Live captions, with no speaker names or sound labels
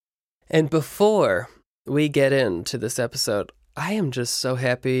And before we get into this episode, I am just so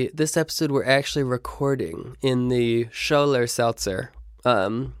happy. This episode we're actually recording in the Scholler Seltzer.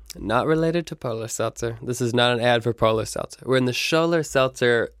 Not related to Polar Seltzer. This is not an ad for Polar Seltzer. We're in the Scholler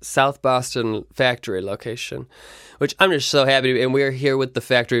Seltzer South Boston factory location, which I'm just so happy to be. And we're here with the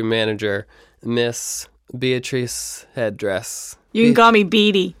factory manager, Miss Beatrice Headdress. You can call me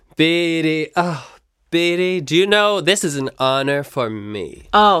Beatty. Beatty. Oh, Beatty, do you know this is an honor for me?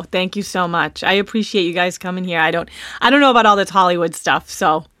 Oh, thank you so much. I appreciate you guys coming here. I don't know about all this Hollywood stuff,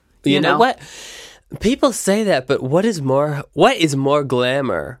 so you know what? People say that, but what is more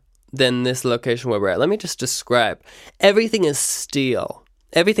glamour than this location where we're at? Let me just describe. Everything is steel.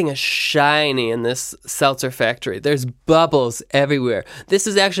 Everything is shiny in this seltzer factory. There's bubbles everywhere. This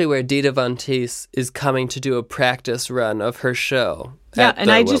is actually where Dita Von Teese is coming to do a practice run of her show. Yeah,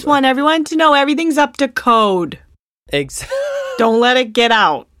 and I just want everyone to know everything's up to code. Exactly. Don't let it get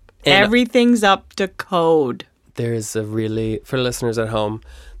out. And everything's up to code. There is a really, for listeners at home,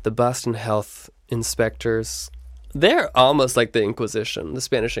 the Boston Health inspectors, they're almost like the Inquisition, the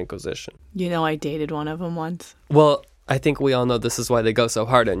Spanish Inquisition. You know, I dated one of them once. Well, I think we all know this is why they go so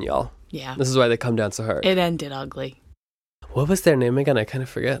hard on y'all. Yeah. This is why they come down so hard. It ended ugly. What was their name again? I kind of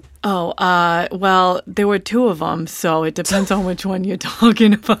forget. Oh, well, there were two of them, so it depends on which one you're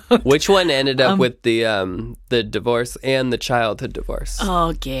talking about. Which one ended up with the divorce and the childhood divorce?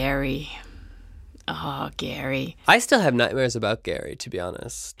 Oh, Gary. Oh, Gary. I still have nightmares about Gary, to be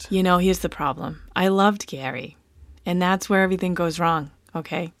honest. You know, here's the problem. I loved Gary, and that's where everything goes wrong,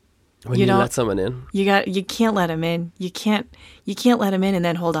 okay? When you let someone in? You can't let him in. You can't let him in and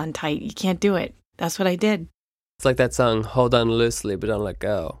then hold on tight. You can't do it. That's what I did. It's like that song, Hold On Loosely, but Don't Let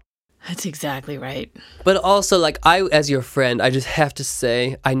Go. That's exactly right. But also, like, I, as your friend, I just have to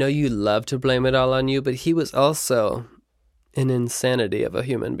say, I know you love to blame it all on you, but he was also an insanity of a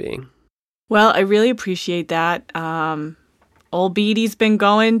human being. Well, I really appreciate that. Old Beatty's been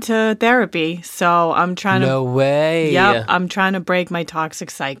going to therapy, so I'm trying to... No way. Yep, I'm trying to break my toxic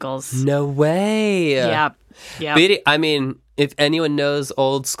cycles. No way. Yep. Beatty, I mean, if anyone knows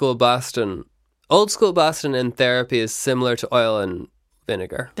old school Boston and therapy is similar to oil and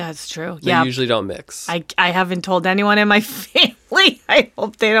vinegar. That's true. They usually don't mix. I haven't told anyone in my family. I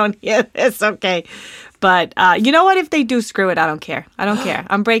hope they don't hear this. Okay. But you know what? If they do, screw it. I don't care.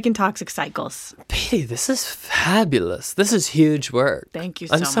 I'm breaking toxic cycles. Beatty, this is fabulous. This is huge work. Thank you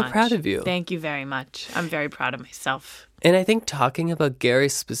so much. I'm so proud of you. Thank you very much. I'm very proud of myself. And I think talking about Gary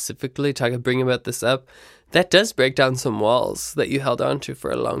specifically, bringing about this up, that does break down some walls that you held on to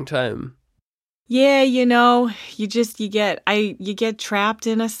for a long time. Yeah, you know, you get trapped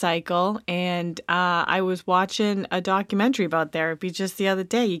in a cycle, and I was watching a documentary about therapy just the other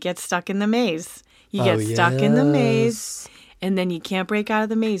day. You get stuck in the maze. You get stuck in the maze, and then you can't break out of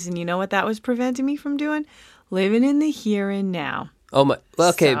the maze. And you know what that was preventing me from doing? Living in the here and now. Oh my! Well,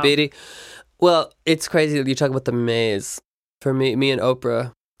 okay, Beatty. Well, it's crazy that you talk about the maze. For me and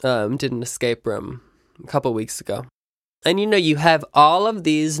Oprah did an escape room a couple weeks ago. And you know, you have all of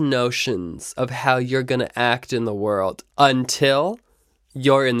these notions of how you're going to act in the world until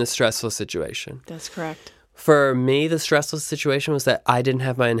you're in the stressful situation. That's correct. For me, the stressful situation was that I didn't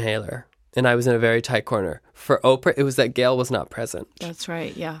have my inhaler and I was in a very tight corner. For Oprah, it was that Gail was not present. That's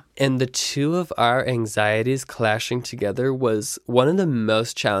right, yeah. And the two of our anxieties clashing together was one of the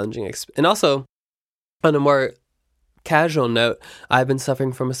most challenging. And also, on a more casual note, I've been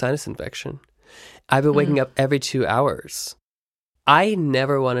suffering from a sinus infection. I've been waking up every 2 hours. I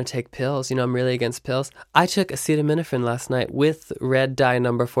never want to take pills. You know, I'm really against pills. I took acetaminophen last night with red dye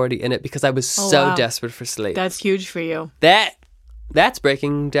number 40 in it because I was desperate for sleep. That's huge for you. That's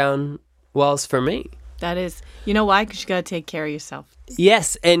breaking down walls for me. That is. You know why? Because you got to take care of yourself.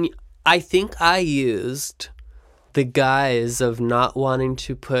 Yes, and I think I used the guise of not wanting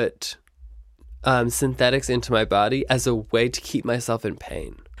to put synthetics into my body as a way to keep myself in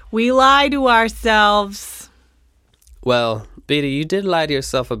pain. We lie to ourselves. Well, Beatty, you did lie to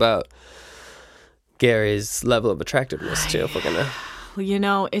yourself about Gary's level of attractiveness, too, if we're going to... Well, you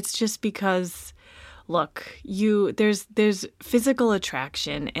know, it's just because, look, there's physical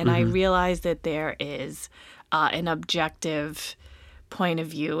attraction, and I realize that there is an objective point of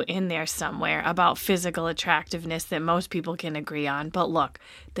view in there somewhere about physical attractiveness that most people can agree on. But look,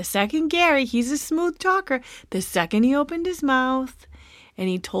 the second Gary, he's a smooth talker, the second he opened his mouth... and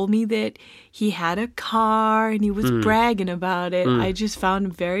he told me that he had a car and he was bragging about it. I just found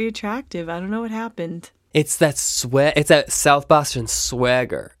him very attractive. I don't know what happened. It's that It's that South Boston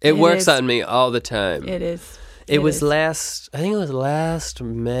swagger. It works on me all the time. It is. I think it was last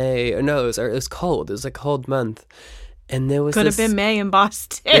May. No, it was cold. It was a cold month. And there was Could have this... been May in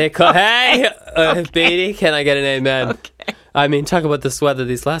Boston. Hey, Beatty, can I get an amen? Okay. I mean, talk about this weather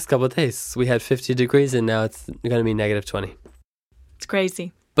these last couple of days. We had 50 degrees and now it's going to be negative 20. It's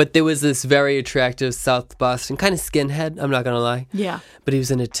crazy. But there was this very attractive South Boston, kind of skinhead, I'm not going to lie. Yeah. But he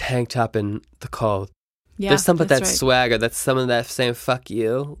was in a tank top in the cold. Yeah, There's some of that's that right. swagger. That's some of that saying, fuck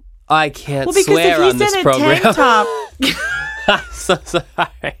you. I can't Well, because swear if on he's this in a program. tank top, I'm so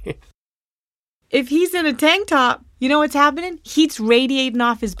sorry. if he's in a tank top, you know what's happening? Heat's radiating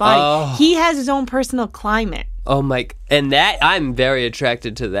off his body. Oh. He has his own personal climate. Oh my, and that, I'm very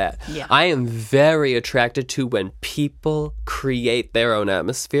attracted to that. Yeah. I am very attracted to when people create their own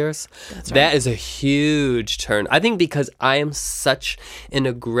atmospheres. That's right. That is a huge turn. I think because I am such an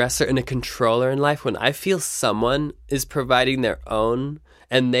aggressor and a controller in life, when I feel someone is providing their own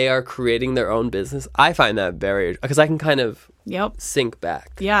and they are creating their own business, I find that very, because I can kind of Yep. sink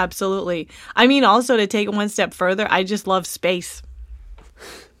back. Yeah, absolutely. I mean, also to take it one step further, I just love space.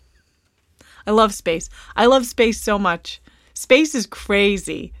 I love space. I love space so much. Space is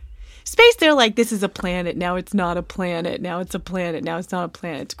crazy. Space, they're like, this is a planet. Now it's not a planet. Now it's a planet. Now it's not a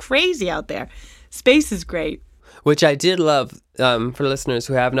planet. It's crazy out there. Space is great. Which I did love, for listeners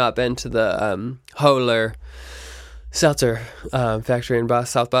who have not been to the Hohler Seltzer factory in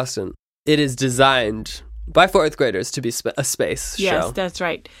South Boston. It is designed by fourth graders to be a space show. Yes, that's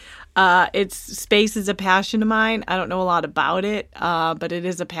right. It's space is a passion of mine. I don't know a lot about it, but it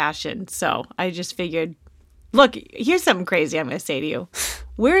is a passion. So I just figured, look, here's something crazy I'm going to say to you.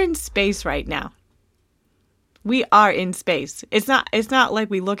 We're in space right now. We are in space. It's not like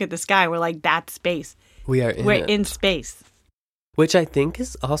we look at the sky and we're like, that's space. We are in We're it. in space. Which I think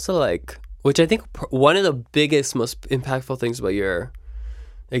is also one of the biggest, most impactful things about your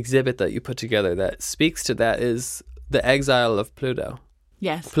exhibit that you put together that speaks to that is the exile of Pluto.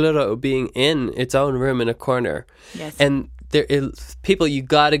 Yes. Pluto being in its own room in a corner. Yes. And there is people, you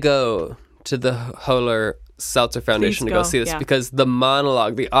got to go to the Hohler Seltzer Foundation to go see this, yeah. because the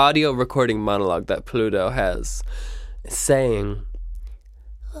monologue, the audio recording monologue that Pluto has saying,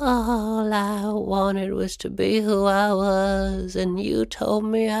 all I wanted was to be who I was, and you told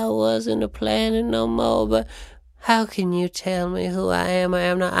me I wasn't a planet no more, but how can you tell me who I am? I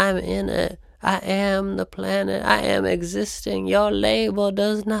am not. I'm in it. I am the planet. I am existing. Your label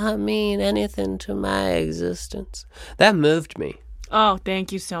does not mean anything to my existence. That moved me. Oh,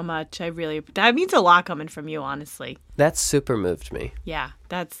 thank you so much. That means a lot coming from you, honestly. That super moved me. Yeah,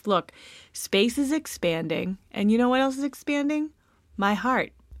 look, space is expanding. And you know what else is expanding? My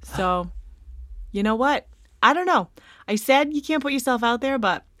heart. So, you know what? I don't know. I said you can't put yourself out there,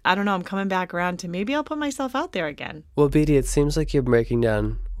 but I don't know. I'm coming back around to maybe I'll put myself out there again. Well, Beatty, it seems like you're breaking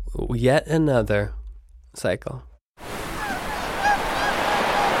down yet another cycle.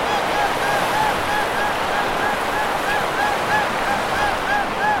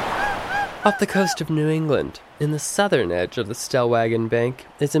 Off the coast of New England, in the southern edge of the Stellwagen Bank,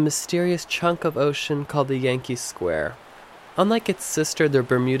 is a mysterious chunk of ocean called the Yankee Square. Unlike its sister, the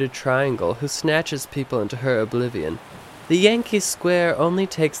Bermuda Triangle, who snatches people into her oblivion, the Yankee Square only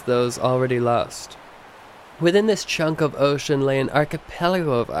takes those already lost. Within this chunk of ocean lay an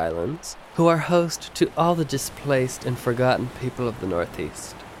archipelago of islands, who are host to all the displaced and forgotten people of the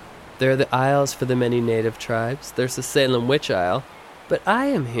Northeast. There are the isles for the many native tribes, there's the Salem Witch Isle, but I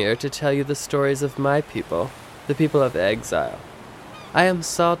am here to tell you the stories of my people, the people of exile. I am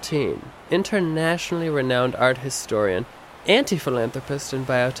Saltine, internationally renowned art historian, anti-philanthropist, and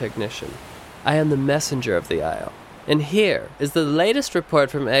biotechnician. I am the messenger of the Isle, and here is the latest report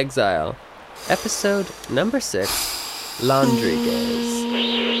from exile, episode number 6, Laundry Days.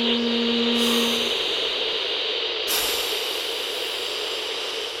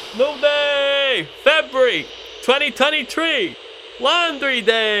 New Day! February 2023! Laundry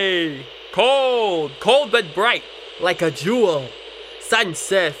Day! Cold but bright, like a jewel.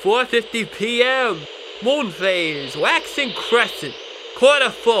 Sunset, 4:50 p.m. Moon phase, waxing crescent. Quarter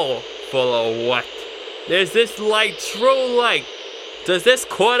full. Full of what? Is this light true light? Does this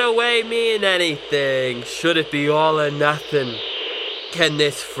quarter way mean anything? Should it be all or nothing? Can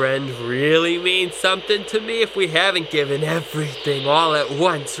this friend really mean something to me if we haven't given everything all at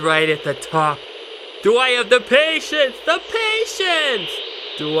once right at the top? Do I have the patience? The patience!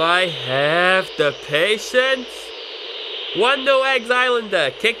 Do I have the patience? One New Eggs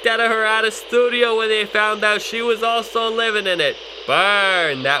Islander kicked out of her artist studio when they found out she was also living in it.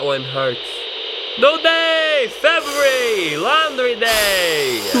 Burn, that one hurts. New Day, February, Laundry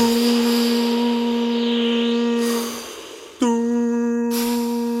Day.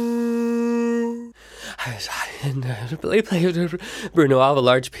 Bruno, I'll have a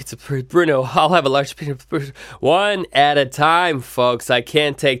large pizza. Bruno, I'll have a large pizza. One at a time, folks. I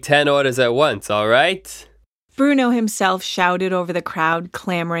can't take 10 orders at once, all right? Bruno himself shouted over the crowd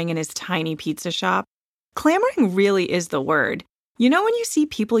clamoring in his tiny pizza shop. Clamoring really is the word. You know when you see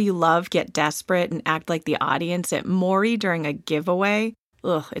people you love get desperate and act like the audience at Maury during a giveaway?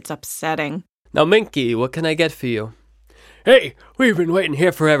 Ugh, it's upsetting. Now, Minky, what can I get for you? Hey, we've been waiting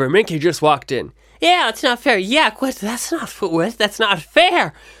here forever. Minky just walked in. Yeah, it's not fair. Yeah, quit. That's not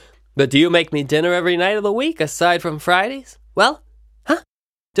fair. But do you make me dinner every night of the week, aside from Fridays? Well, huh?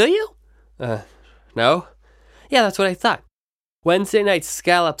 Do you? No. Yeah, that's what I thought. Wednesday night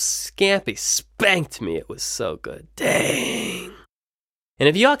scallop scampi spanked me. It was so good. Dang. And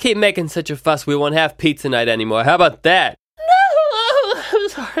if y'all keep making such a fuss, we won't have pizza night anymore. How about that? No, I'm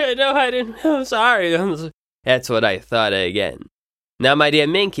sorry. No, I didn't. I'm sorry. That's what I thought again. Now, my dear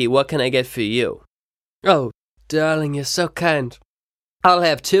Minky, what can I get for you? Oh, darling, you're so kind. I'll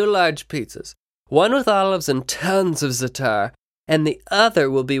have 2 large pizzas. One with olives and tons of za'atar, and the other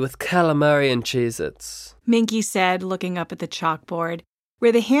will be with calamari and Cheez-Its. Minky said, looking up at the chalkboard,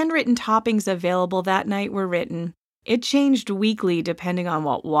 where the handwritten toppings available that night were written. It changed weekly depending on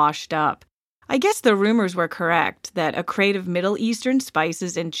what washed up. I guess the rumors were correct that a crate of Middle Eastern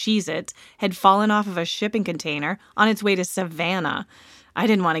spices and Cheez-Its had fallen off of a shipping container on its way to Savannah. I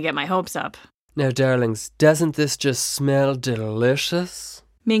didn't want to get my hopes up. Now, darlings, doesn't this just smell delicious?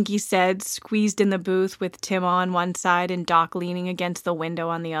 Minky said, squeezed in the booth with Tim on one side and Doc leaning against the window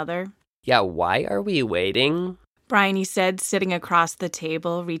on the other. Yeah, why are we waiting? Bryony said, sitting across the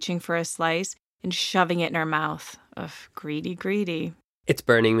table, reaching for a slice and shoving it in her mouth. Ugh, greedy. It's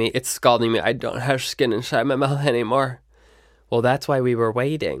burning me. It's scalding me. I don't have skin inside my mouth anymore. Well, that's why we were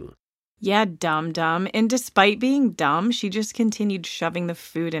waiting. Yeah, dumb. And despite being dumb, she just continued shoving the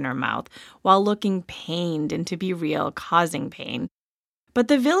food in her mouth while looking pained and, to be real, causing pain. But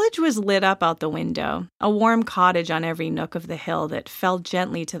the village was lit up out the window, a warm cottage on every nook of the hill that fell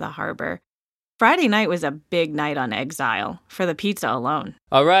gently to the harbor. Friday night was a big night on Exile, for the pizza alone.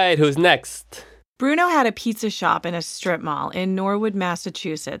 All right, who's next? Bruno had a pizza shop in a strip mall in Norwood,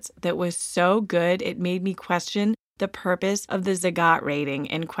 Massachusetts that was so good it made me question the purpose of the Zagat rating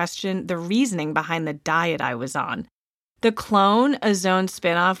and question the reasoning behind the diet I was on. The Clone, a Zone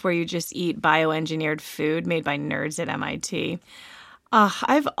spinoff where you just eat bioengineered food made by nerds at MIT.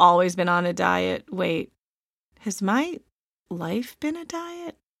 I've always been on a diet. Wait, has my life been a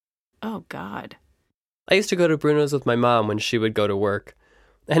diet? Oh, God. I used to go to Bruno's with my mom when she would go to work.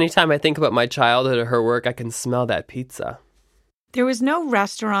 Anytime I think about my childhood or her work, I can smell that pizza. There was no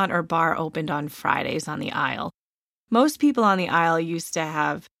restaurant or bar opened on Fridays on the Isle. Most people on the Isle used to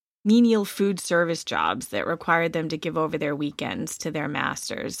have menial food service jobs that required them to give over their weekends to their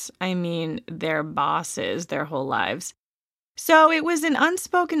masters. I mean, their bosses, their whole lives. So it was an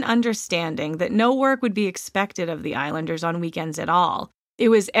unspoken understanding that no work would be expected of the Islanders on weekends at all. It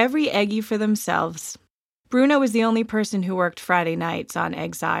was every eggie for themselves. Bruno was the only person who worked Friday nights on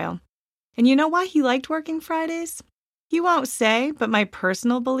Exile. And you know why he liked working Fridays? He won't say, but my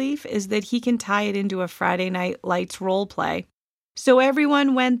personal belief is that he can tie it into a Friday Night Lights role play. So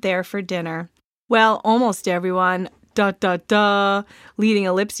everyone went there for dinner. Well, almost everyone. Leading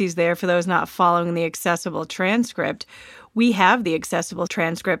ellipses there for those not following the accessible transcript. We have the accessible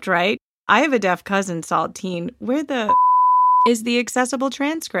transcript, right? I have a deaf cousin, Saltine. Where the is the accessible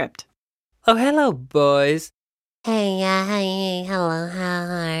transcript? Oh, hello, boys. Hey, hello, how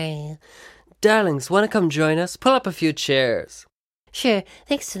are you? Darlings, want to come join us? Pull up a few chairs. Sure,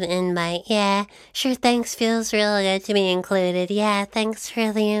 thanks for the invite. Yeah, sure, thanks, feels real good to be included. Yeah, thanks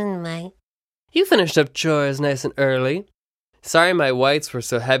for the invite. You finished up chores nice and early. Sorry my whites were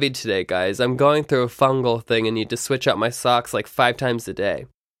so heavy today, guys. I'm going through a fungal thing and need to switch out my socks like 5 times a day.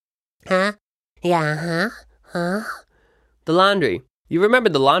 Huh? Yeah, huh? The laundry. You remember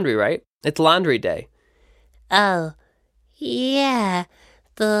the laundry, right? It's laundry day. Oh, yeah,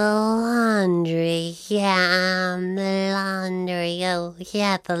 the laundry. Yeah, the laundry. Oh,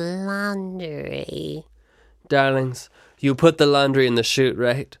 yeah, the laundry. Darlings, you put the laundry in the chute,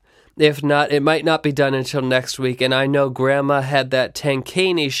 right? If not, it might not be done until next week, and I know Grandma had that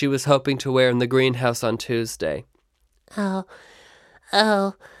tankini she was hoping to wear in the greenhouse on Tuesday.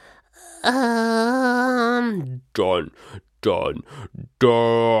 Done.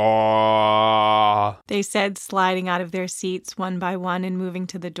 They said, sliding out of their seats one by one and moving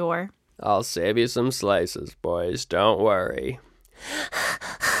to the door. I'll save you some slices, boys. Don't worry.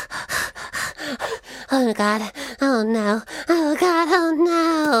 Oh, God. Oh, no. Oh, God. Oh,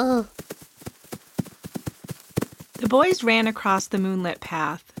 no. The boys ran across the moonlit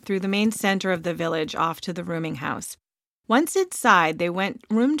path through the main center of the village off to the rooming house. Once inside, they went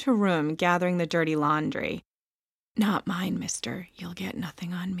room to room gathering the dirty laundry. "Not mine, mister. You'll get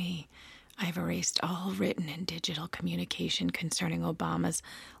nothing on me. I've erased all written and digital communication concerning Obama's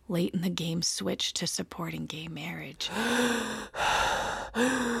late in the game switch to supporting gay marriage."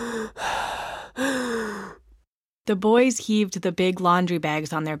 The boys heaved the big laundry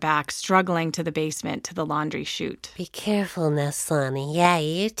bags on their backs, struggling to the basement to the laundry chute. Be careful now, Sonny. Yeah,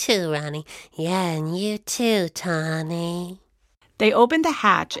 you too, Ronnie. Yeah, and you too, Tawny. They opened the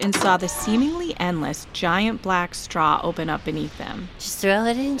hatch and saw the seemingly endless giant black straw open up beneath them. Just throw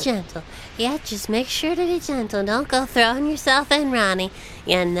it in gentle. Yeah, just make sure to be gentle. Don't go throwing yourself in, Ronnie.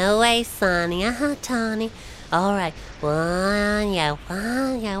 Yeah, no way, Sonny. Tawny. All right. One,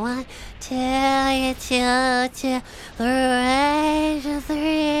 two, yeah, two,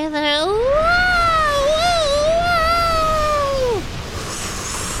 three, whoa!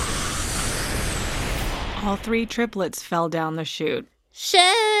 All three triplets fell down the chute. Shoot!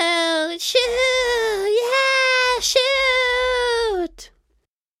 Yeah, shoot!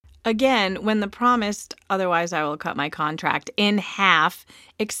 Again, when the promised, otherwise I will cut my contract, in half,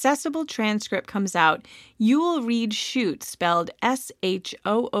 accessible transcript comes out, you will read shoot spelled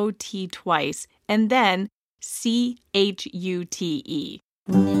S-H-O-O-T twice, and then C-H-U-T-E.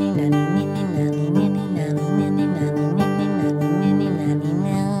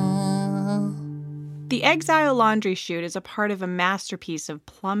 The Exile Laundry Chute is a part of a masterpiece of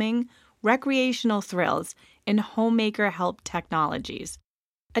plumbing, recreational thrills, and homemaker help technologies.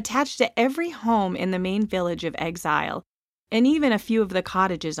 Attached to every home in the main village of Exile, and even a few of the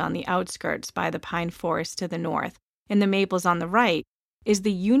cottages on the outskirts by the pine forest to the north and the maples on the right, is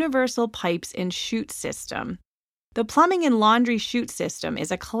the Universal Pipes and Chute System. The plumbing and laundry chute system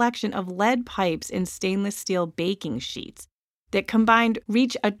is a collection of lead pipes and stainless steel baking sheets that combined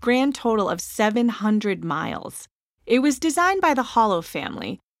reach a grand total of 700 miles. It was designed by the Hollow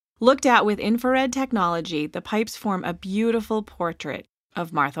family. Looked at with infrared technology, the pipes form a beautiful portrait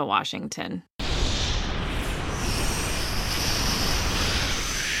of Martha Washington.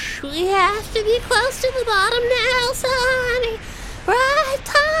 We have to be close to the bottom now, Sonny. Right,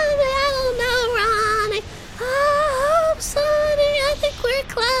 Tommy? I don't know, Ronnie. Oh, Sonny, I think we're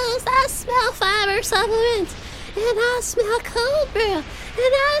close. I smell fiber supplements, and I smell cold brew, and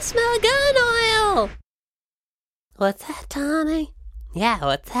I smell gun oil. What's that, Tawny? Yeah,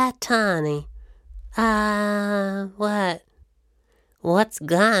 what's that, Tawny? What? What's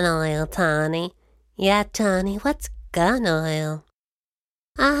gun oil, Tawny? Yeah, Tawny, what's gun oil?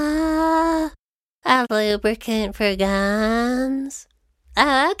 A lubricant for guns.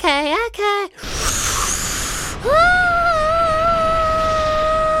 Oh, okay.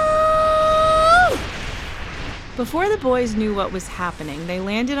 Before the boys knew what was happening, they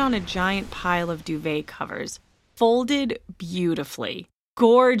landed on a giant pile of duvet covers, folded beautifully,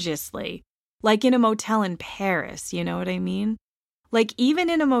 gorgeously, like in a motel in Paris, you know what I mean? Like even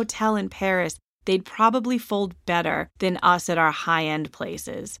in a motel in Paris, they'd probably fold better than us at our high-end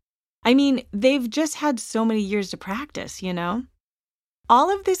places. I mean, they've just had so many years to practice, you know? All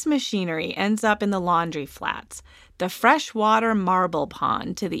of this machinery ends up in the laundry flats, the freshwater marble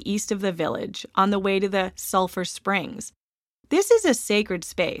pond to the east of the village on the way to the Sulphur Springs. This is a sacred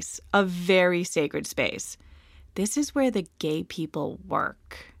space, a very sacred space. This is where the gay people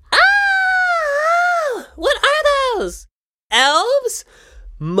work. Oh! What are those? Elves?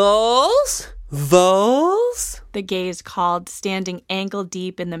 Moles? Voles? The gays called, standing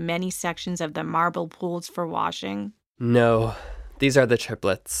ankle-deep in the many sections of the marble pools for washing. No, these are the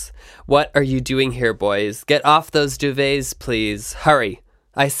triplets. What are you doing here, boys? Get off those duvets, please. Hurry.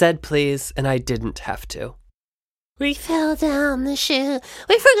 I said please, and I didn't have to. We fell down the chute.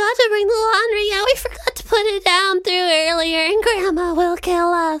 We forgot to bring the laundry. Yeah, we forgot to put it down through earlier, and Grandma will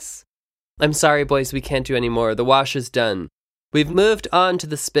kill us. I'm sorry, boys, we can't do any more. The wash is done. We've moved on to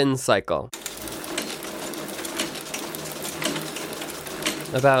the spin cycle.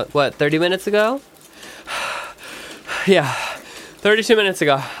 About, 30 minutes ago? Yeah, 32 minutes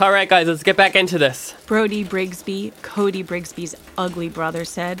ago. All right, guys, let's get back into this. Brody Brigsby, Cody Brigsby's ugly brother,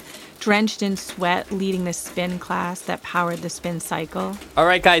 said, drenched in sweat, leading the spin class that powered the spin cycle. All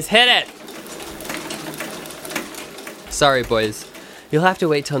right, guys, hit it! Sorry, boys. You'll have to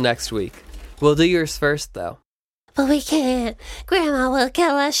wait till next week. We'll do yours first, though. But we can't. Grandma will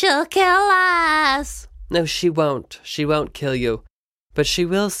kill us. She'll kill us. No, she won't. She won't kill you. But she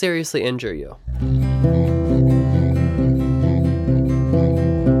will seriously injure you.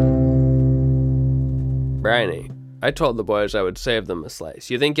 Bryony, I told the boys I would save them a slice.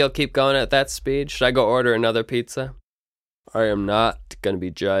 You think you'll keep going at that speed? Should I go order another pizza? I am not going to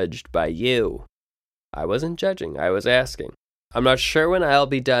be judged by you. I wasn't judging, I was asking. I'm not sure when I'll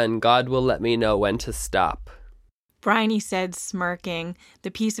be done. God will let me know when to stop. Bryony said, smirking,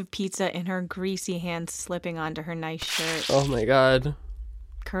 the piece of pizza in her greasy hand slipping onto her nice shirt. Oh my God.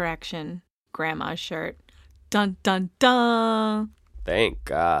 Correction, Grandma's shirt. Dun, dun, dun. Thank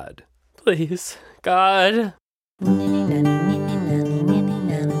God. Please, God.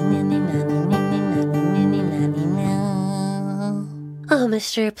 Oh,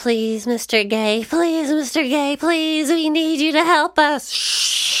 Mr. Please, Mr. Gay, please, Mr. Gay, please, we need you to help us.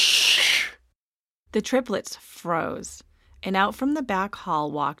 Shh. The triplets froze, and out from the back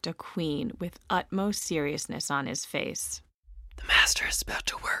hall walked a queen with utmost seriousness on his face. The master is about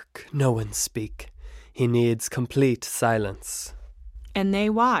to work. No one speak. He needs complete silence. And they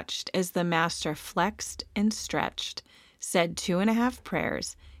watched as the master flexed and stretched, said 2.5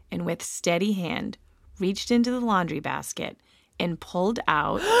 prayers, and with steady hand reached into the laundry basket and pulled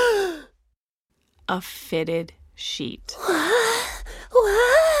out a fitted sheet.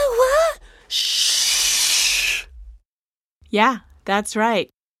 What? Shh. Yeah, that's right.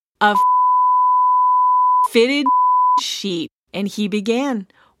 A fitted sheet. And he began,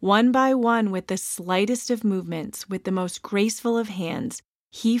 one by one, with the slightest of movements, with the most graceful of hands,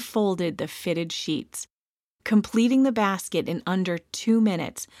 he folded the fitted sheets, completing the basket in under 2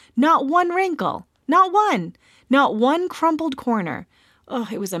 minutes. Not one wrinkle, not one crumpled corner. Oh,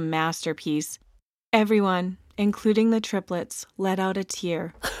 it was a masterpiece. Everyone, including the triplets, let out a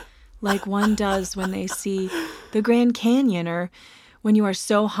tear, like one does when they see the Grand Canyon, or when you are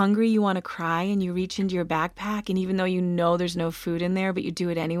so hungry you want to cry and you reach into your backpack, and even though you know there's no food in there, but you do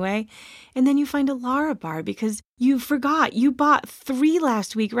it anyway, and then you find a Lara bar because you forgot you bought 3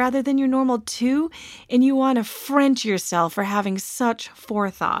 last week rather than your normal 2, and you want to French yourself for having such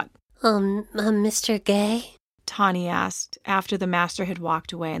forethought. Mr. Gay? Tawny asked after the master had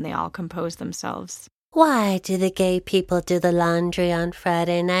walked away and they all composed themselves. Why do the gay people do the laundry on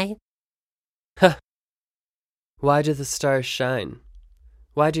Friday night? Why do the stars shine?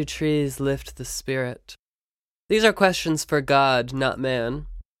 Why do trees lift the spirit? These are questions for God, not man.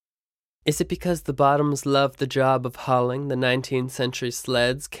 Is it because the bottoms love the job of hauling the 19th century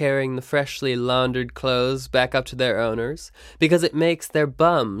sleds, carrying the freshly laundered clothes back up to their owners, because it makes their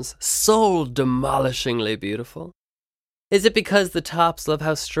bums soul-demolishingly beautiful? Is it because the tops love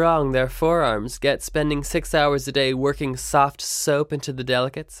how strong their forearms get, spending 6 hours a day working soft soap into the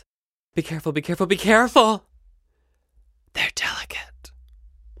delicates? Be careful, be careful, be careful! They're delicate.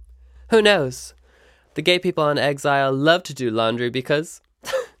 Who knows? The gay people on Exile love to do laundry because...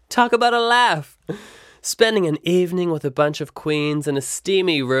 Talk about a laugh! Spending an evening with a bunch of queens in a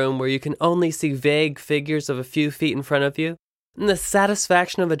steamy room where you can only see vague figures of a few feet in front of you, and the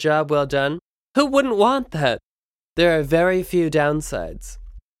satisfaction of a job well done. Who wouldn't want that? There are very few downsides.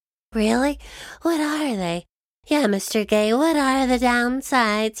 Really? What are they? Yeah, Mr. Gay, what are the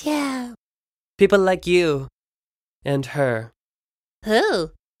downsides? Yeah. People like you. And her.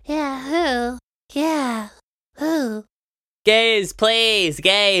 Who? Yeah, who? Yeah, who? Gays, please!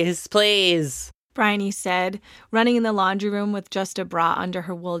 Gays, please! Bryony said, running in the laundry room with just a bra under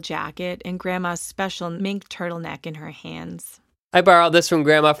her wool jacket and Grandma's special mink turtleneck in her hands. I borrowed this from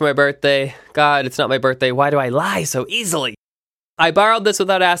Grandma for my birthday. God, it's not my birthday. Why do I lie so easily? I borrowed this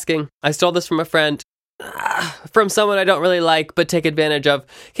without asking. I stole this from a friend. From someone I don't really like, but take advantage of.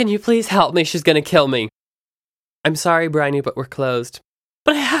 Can you please help me? She's gonna kill me. I'm sorry, Bryony, but we're closed.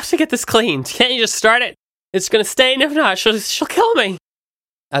 But I have to get this cleaned. Can't you just start it? It's gonna stain. If not, she'll kill me.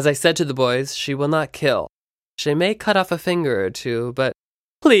 As I said to the boys, she will not kill. She may cut off a finger or two, but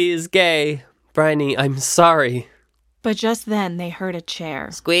please, Gay. Bryony, I'm sorry. But just then they heard a chair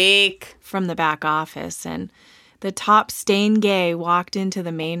Squeak from the back office, and the top stained Gay walked into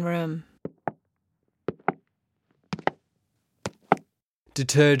the main room.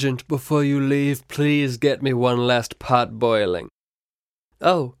 Detergent, before you leave, please get me one last pot boiling.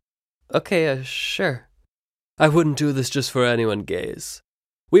 Oh, okay, sure. I wouldn't do this just for anyone, Gays.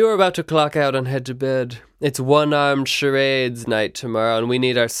 We were about to clock out and head to bed. It's one-armed charades night tomorrow, and we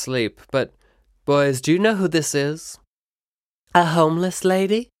need our sleep. But, boys, do you know who this is? A homeless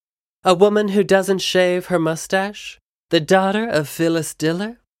lady? A woman who doesn't shave her mustache? The daughter of Phyllis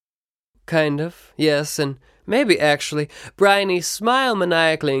Diller? Kind of, yes, and maybe actually. Bryony, smile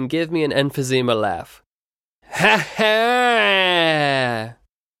maniacally and give me an emphysema laugh. Ha ha!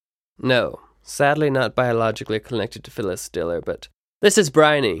 No, sadly not biologically connected to Phyllis Diller, but this is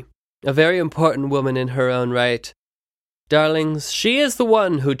Bryony, a very important woman in her own right. Darlings, she is the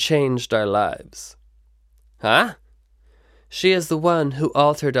one who changed our lives. Huh? She is the one who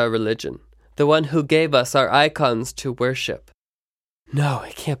altered our religion, the one who gave us our icons to worship. No,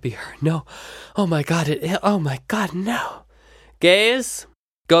 it can't be her. No. Oh my God, no. Gays,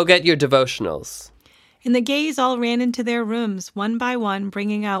 go get your devotionals. And the gays all ran into their rooms, one by one,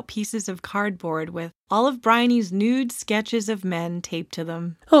 bringing out pieces of cardboard with all of Bryony's nude sketches of men taped to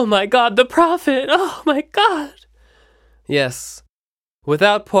them. Oh my God, the prophet! Oh my God! Yes.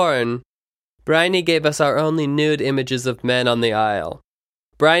 Without porn, Bryony gave us our only nude images of men on the aisle.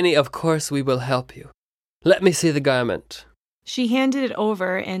 Bryony, of course we will help you. Let me see the garment. She handed it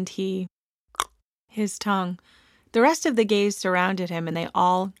over, and his tongue. The rest of the gays surrounded him, and they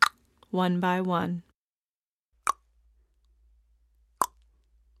all, one by one.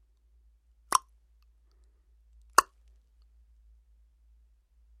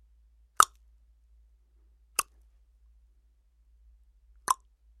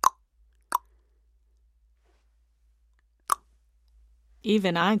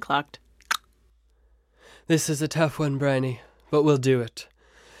 Even I clucked. This is a tough one, Bryony, but we'll do it.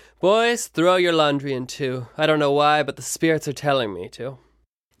 Boys, throw your laundry in too. I don't know why, but the spirits are telling me to.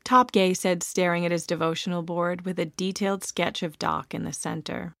 Top Gay said, staring at his devotional board with a detailed sketch of Doc in the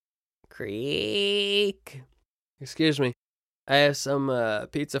center. Creak. Excuse me. I have some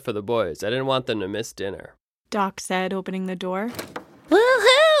pizza for the boys. I didn't want them to miss dinner. Doc said, opening the door. Woohoo!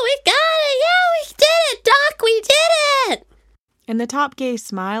 We got it! Yeah, we did it, Doc! We did it! And the Top Gay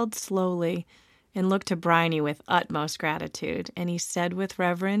smiled slowly and looked to Bryony with utmost gratitude, and he said with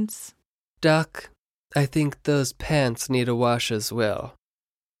reverence, Doc, I think those pants need a wash as well.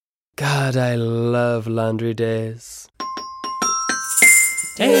 God, I love laundry days.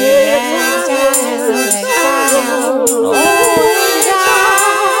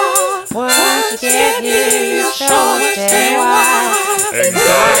 Once you get here, you sure stay a while.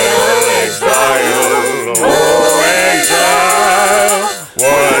 Exile, exile.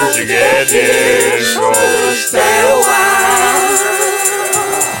 Once you get here, you sure stay a while.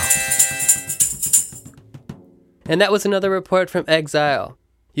 And that was another report from Exile.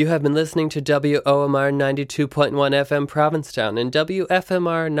 You have been listening to WOMR 92.1 FM Provincetown and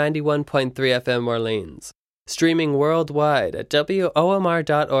WFMR 91.3 FM Orleans. Streaming worldwide at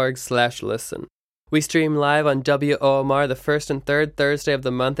WOMR.org/listen. We stream live on WOMR the first and third Thursday of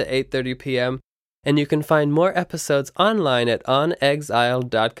the month at 8:30 p.m., and you can find more episodes online at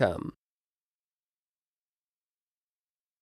onexile.com.